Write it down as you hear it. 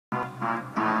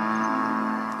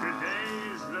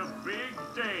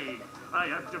I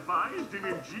have devised an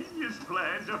ingenious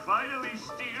plan to finally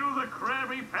steal the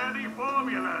Krabby Patty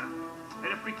formula. And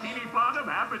if Bikini Bottom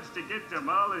happens to get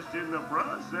demolished in the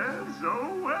process,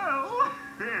 oh well.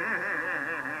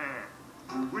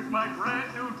 With my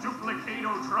brand new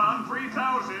Duplicatotron 3000,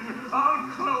 I'll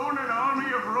clone an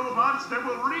army of robots that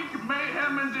will wreak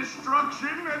mayhem and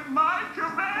destruction at my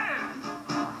command.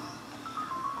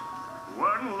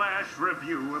 One last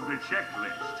review of the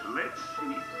checklist. Let's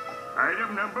see.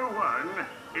 Item number 1,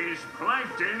 is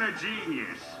Plankton a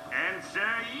genius? Answer,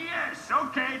 yes.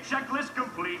 Okay, checklist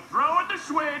complete. Throw in the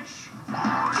switch.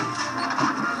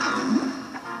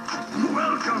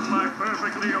 Welcome, my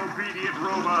perfectly obedient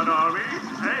robot army.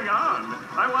 Hang on.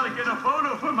 I want to get a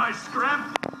photo for my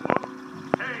scrap.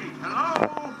 Hey,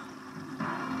 hello?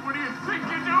 What do you think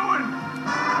you're doing?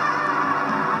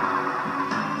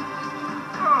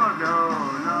 Oh, no,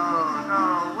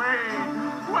 wait.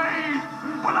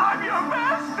 But I'm your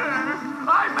master.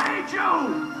 I made you.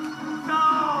 No,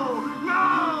 oh,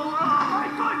 my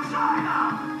good China.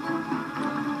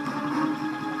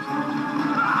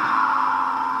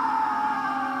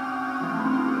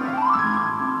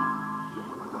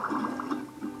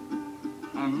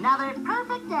 Another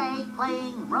perfect day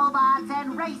playing robots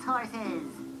and racehorses.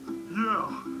 Yeah,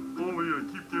 only I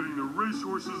keep getting the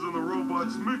racehorses and the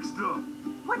robots mixed up.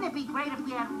 Wouldn't it be great if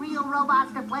we had real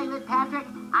robots to play with, Patrick?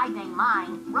 I'd name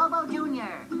mine Robo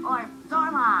Jr. or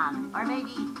Zorlon or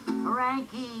maybe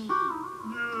Frankie.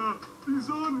 Yeah, these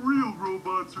unreal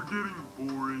robots are getting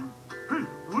boring. Hey,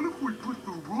 what if we put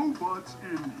the robots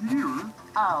in here?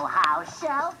 Oh, how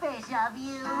shellfish of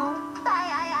you.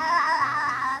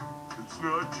 It's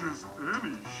not just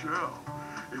any shell.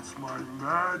 It's my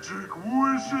magic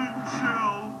wishing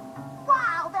shell.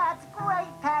 Wow, that's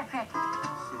great, Patrick.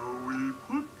 So we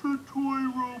put the toy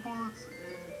robots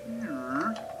in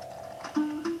here.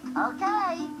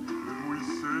 Okay. Then we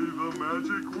say the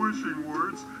magic wishing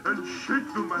words and shake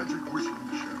the magic wishing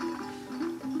shell.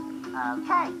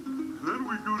 Okay. Then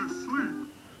we go to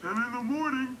sleep, and in the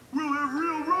morning, we'll have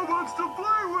real robots to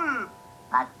play with.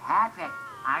 But Patrick,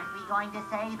 aren't we going to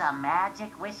say the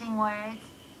magic wishing words?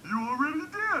 You already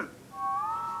did.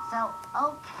 So,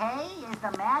 okay is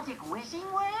the magic wishing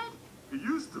word? It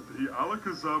used to be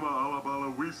Alakazama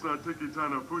Alabala Wiesna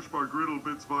Tikitana Pushbar Griddle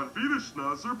Bits von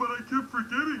Wiederschnauzer, but I kept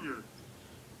forgetting it.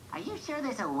 Are you sure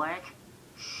this'll work?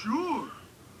 Sure.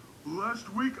 Last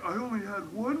week, I only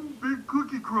had one big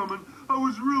cookie crumb, and I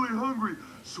was really hungry.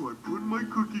 So I put my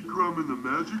cookie crumb in the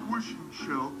magic wishing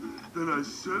shell. Then I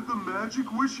said the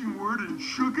magic wishing word and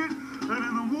shook it. And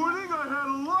in the morning, I had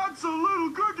lots of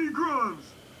little cookie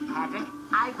crumbs. Patrick,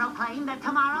 I proclaim that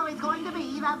tomorrow is going to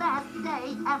be the best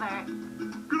day ever.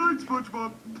 Good night,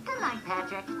 Spongebob. Good night,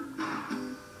 Patrick.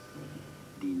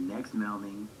 The next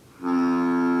morning.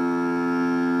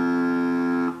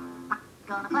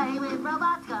 Gonna play with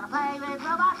robots, gonna play with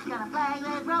robots, gonna play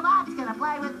with robots, gonna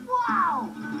play with... Wow!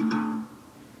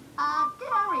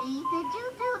 Gary, did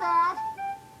you do that?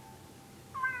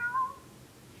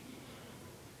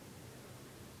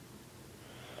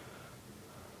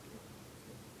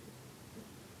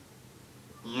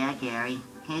 Yeah, Gary.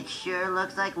 It sure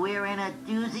looks like we're in a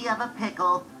doozy of a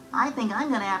pickle. I think I'm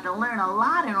gonna have to learn a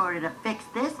lot in order to fix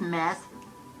this mess.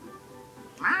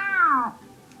 Wow!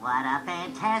 What a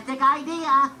fantastic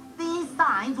idea! These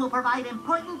signs will provide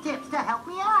important tips to help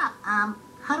me out.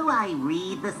 How do I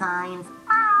read the signs?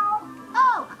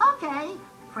 Oh, okay.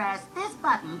 Press this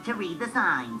button to read the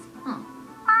signs.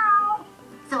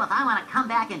 So if I want to come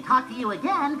back and talk to you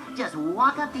again, just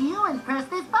walk up to you and press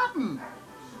this button.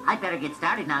 I'd better get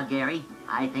started now, Gary.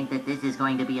 I think that this is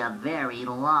going to be a very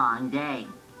long day.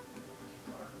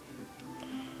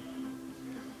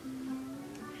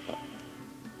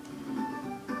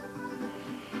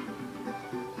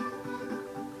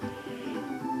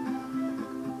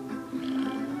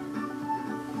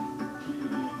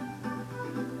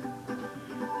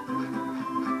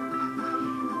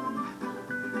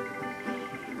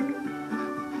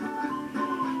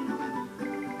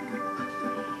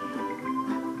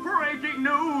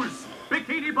 News!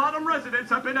 Bikini Bottom residents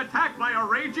have been attacked by a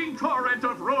raging torrent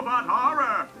of robot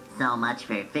horror. So much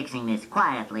for fixing this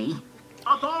quietly.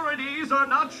 Authorities are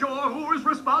not sure who is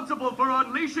responsible for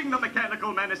unleashing the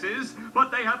mechanical menaces,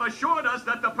 but they have assured us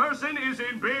that the person is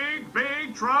in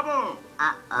big trouble.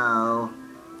 Uh-oh.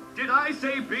 Did I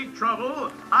say big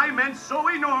trouble? I meant so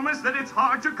enormous that it's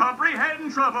hard to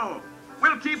comprehend trouble.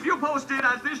 We'll keep you posted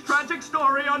as this tragic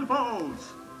story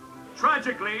unfolds.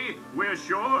 Tragically, we're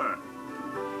sure.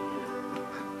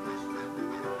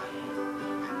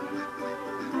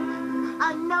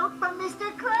 A note from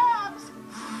Mr. Krabs.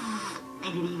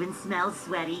 And it even and smell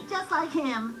sweaty, just like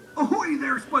him. Ahoy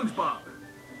there, Spongebob!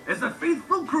 As a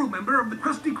faithful crew member of the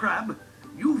Krusty Krab,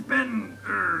 you've been,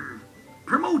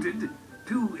 promoted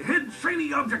to head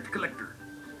shiny object collector.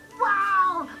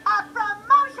 Wow! A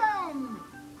promotion!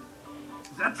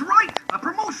 That's right, a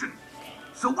promotion!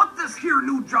 So what this here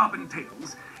new job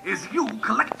entails is you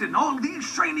collecting all these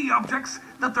shiny objects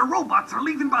that the robots are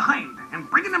leaving behind and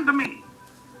bringing them to me.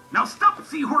 Now stop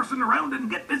seahorsing around and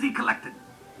get busy collecting.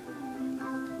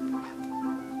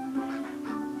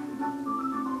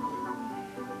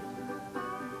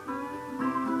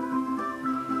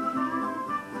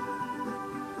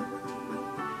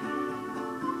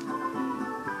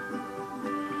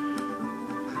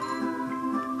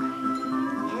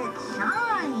 It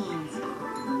shines!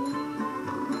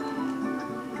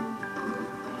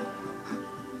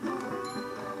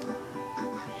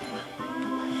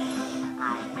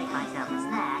 I make myself a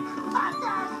snack, but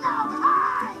there's no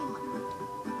time!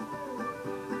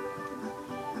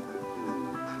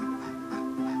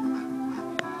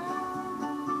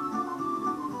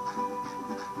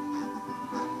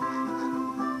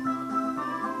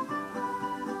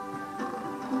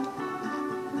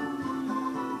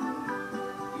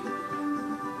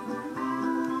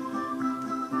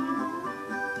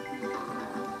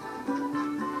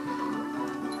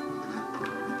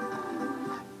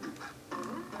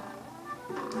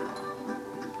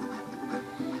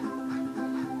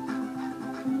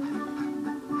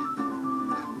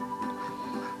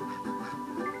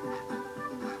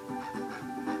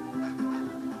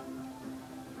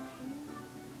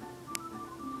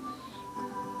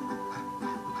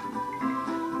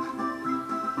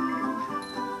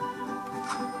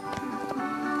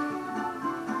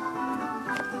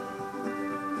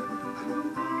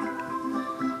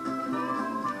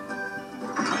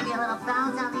 Maybe a little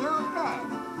bounce on the old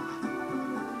bed.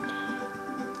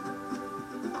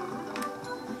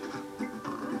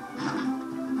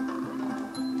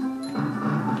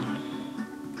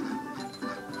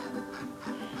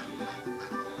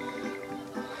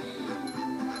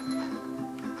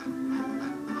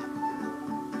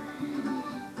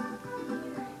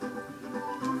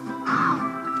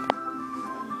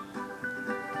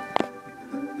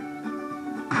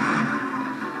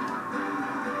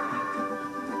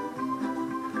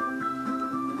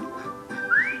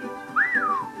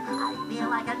 I feel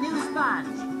like a new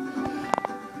sponge.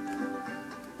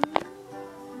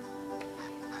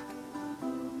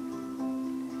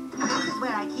 This is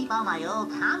where I keep all my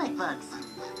old comic books.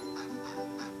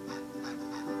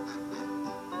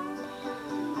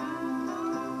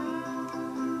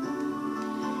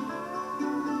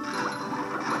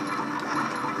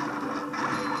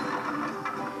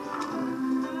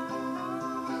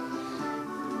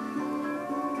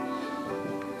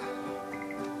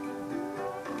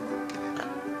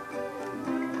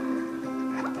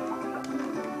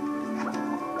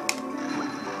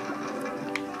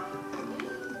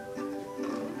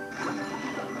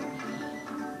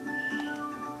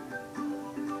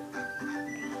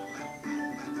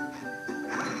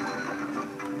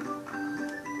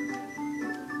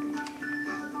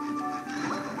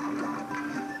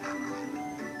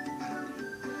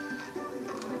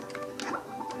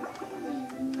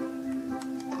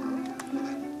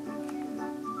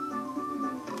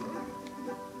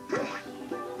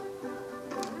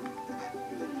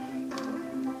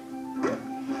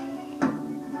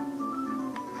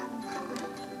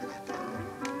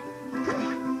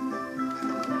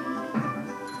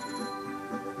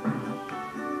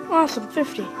 Awesome,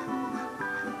 50.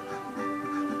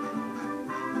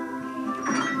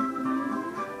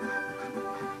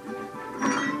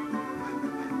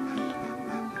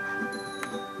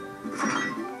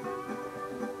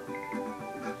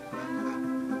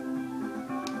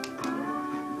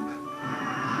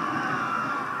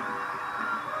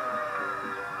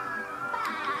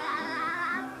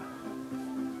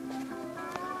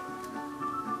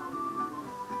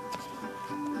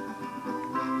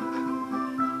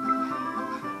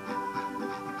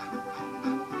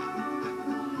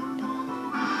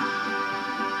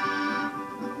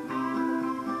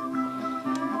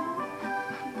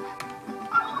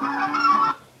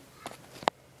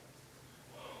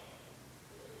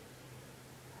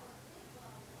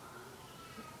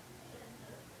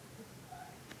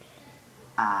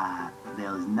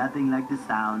 There's nothing like the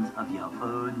sounds of your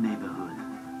own neighborhood.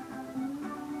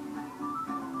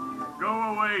 Go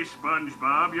away,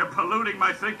 Spongebob. You're polluting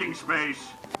my thinking space.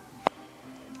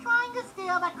 Trying to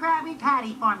steal the Krabby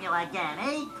Patty formula again,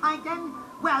 eh, Plankton?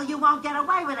 Well, you won't get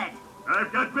away with it.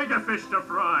 I've got bigger fish to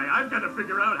fry. I've got to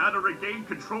figure out how to regain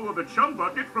control of the chum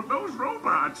bucket from those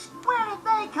robots. Where did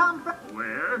they come from?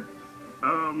 Where?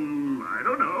 I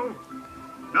don't know.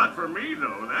 Not for me,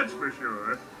 though, that's for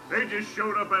sure. They just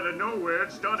showed up out of nowhere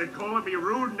and started calling me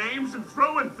rude names and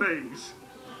throwing things.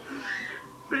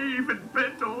 They even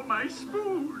bent all my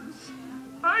spoons.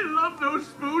 I love those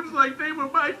spoons like they were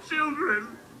my children.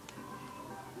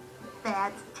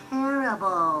 That's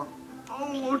terrible.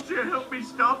 Oh, won't you help me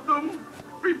stop them?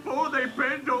 Before they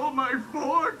bend all my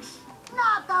forks?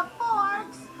 Not the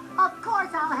forks! Of course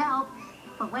I'll help.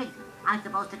 But wait, I'm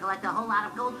supposed to collect a whole lot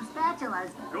of golden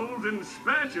spatulas. Golden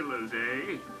spatulas,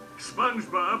 eh?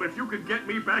 Spongebob, if you could get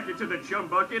me back into the chum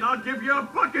bucket, I'll give you a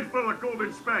bucket full of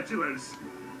golden spatulas.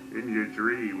 In your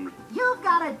dream. You've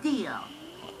got a deal.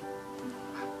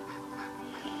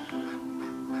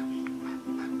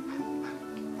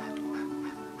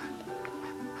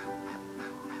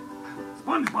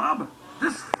 SpongeBob,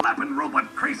 this flapping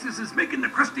robot crisis is making the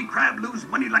Krusty Krab lose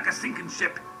money like a sinking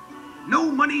ship.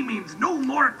 No money means no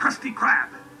more Krusty Krab.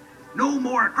 No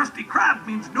more Krusty Krab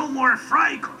means no more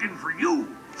fry cooking for you.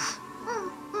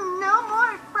 No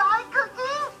more fry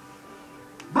cooking?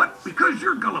 But because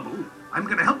you're gullible, I'm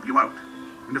going to help you out.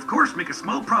 And of course make a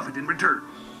small profit in return.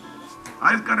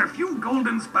 I've got a few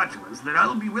golden spatulas that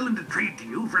I'll be willing to trade to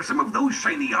you for some of those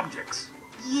shiny objects.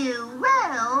 You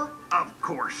will? Of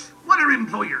course. What are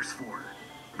employers for?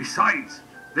 Besides,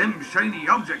 them shiny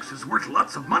objects is worth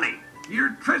lots of money.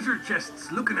 Your treasure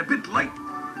chest's looking a bit light.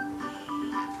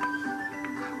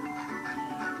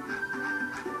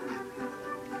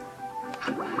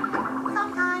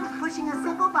 Sometimes pushing a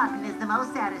simple button is the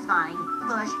most satisfying.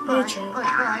 Push, push, Nature. push,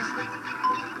 push.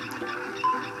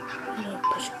 I don't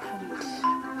push buttons.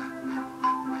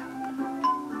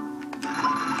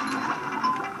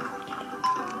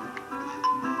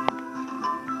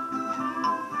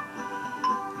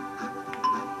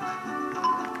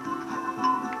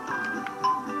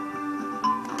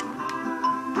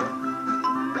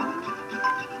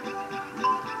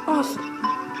 Awesome.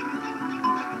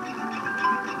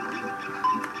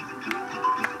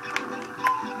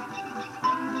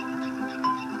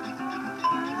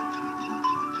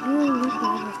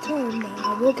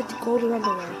 I will get the golden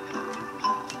underwear.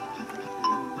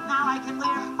 Now I can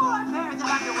wear 4 pairs of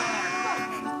underwear.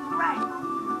 This is great.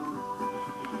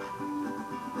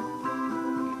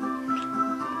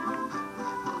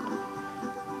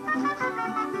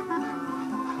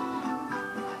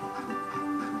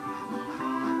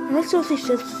 And let's also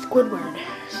see Squidward.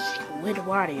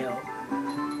 Squidwario.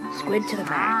 Squid to the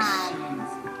max.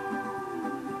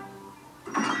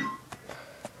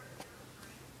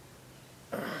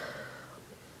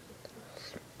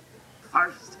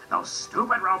 First, those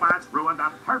stupid robots ruined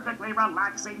a perfectly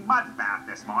relaxing mud bath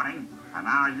this morning, and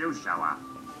now you show up.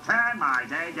 Can my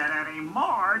day get any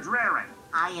more dreary?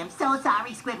 I am so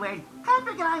sorry, Squidward.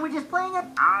 Patrick and I were just playing a...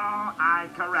 Oh, I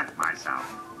correct myself.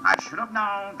 I should have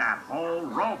known that whole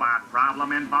robot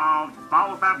problem involved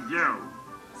both of you.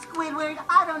 Squidward,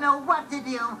 I don't know what to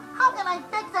do. How can I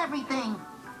fix everything?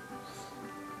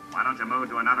 Why don't you move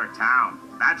to another town?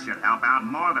 That should help out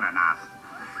more than enough.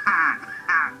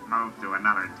 Move to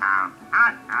another town.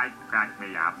 Crack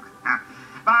me up.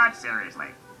 But seriously,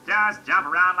 just jump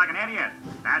around like an idiot.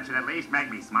 That should at least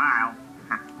make me smile.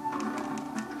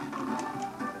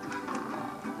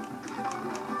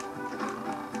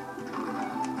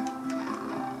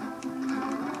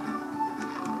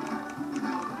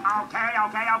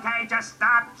 Okay, just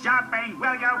stop jumping,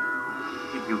 will you?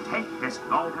 If you take this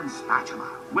golden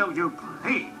spatula, will you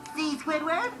please? See,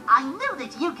 Squidward? I knew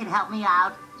that you could help me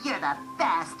out. You're the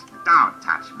best. Don't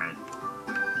touch me.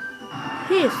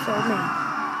 He is so mean.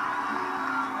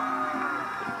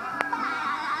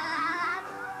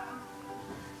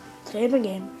 Save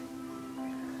again.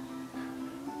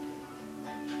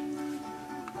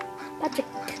 Patrick.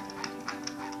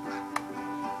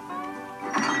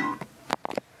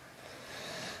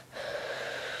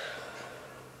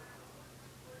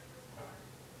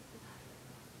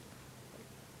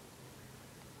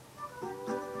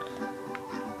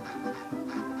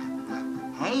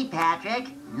 Hey, Patrick.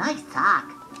 Nice sock.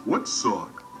 What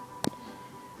sock?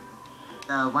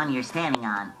 The one you're standing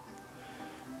on.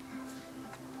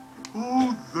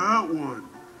 Oh, that one.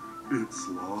 It's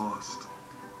lost.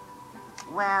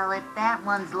 Well, if that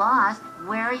one's lost,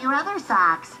 where are your other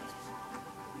socks?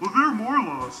 Well, they're more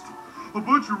lost. A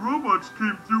bunch of robots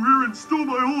came through here and stole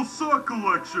my whole sock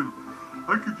collection.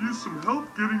 I could use some help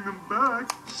getting them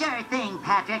back. Sure thing,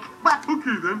 Patrick. But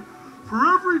Okay, then. For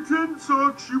every 10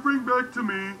 socks you bring back to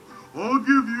me, I'll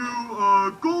give you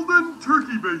a golden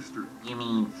turkey baster. you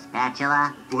mean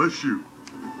spatula? Bless you.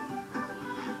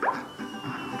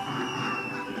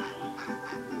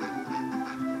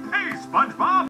 Spongebob.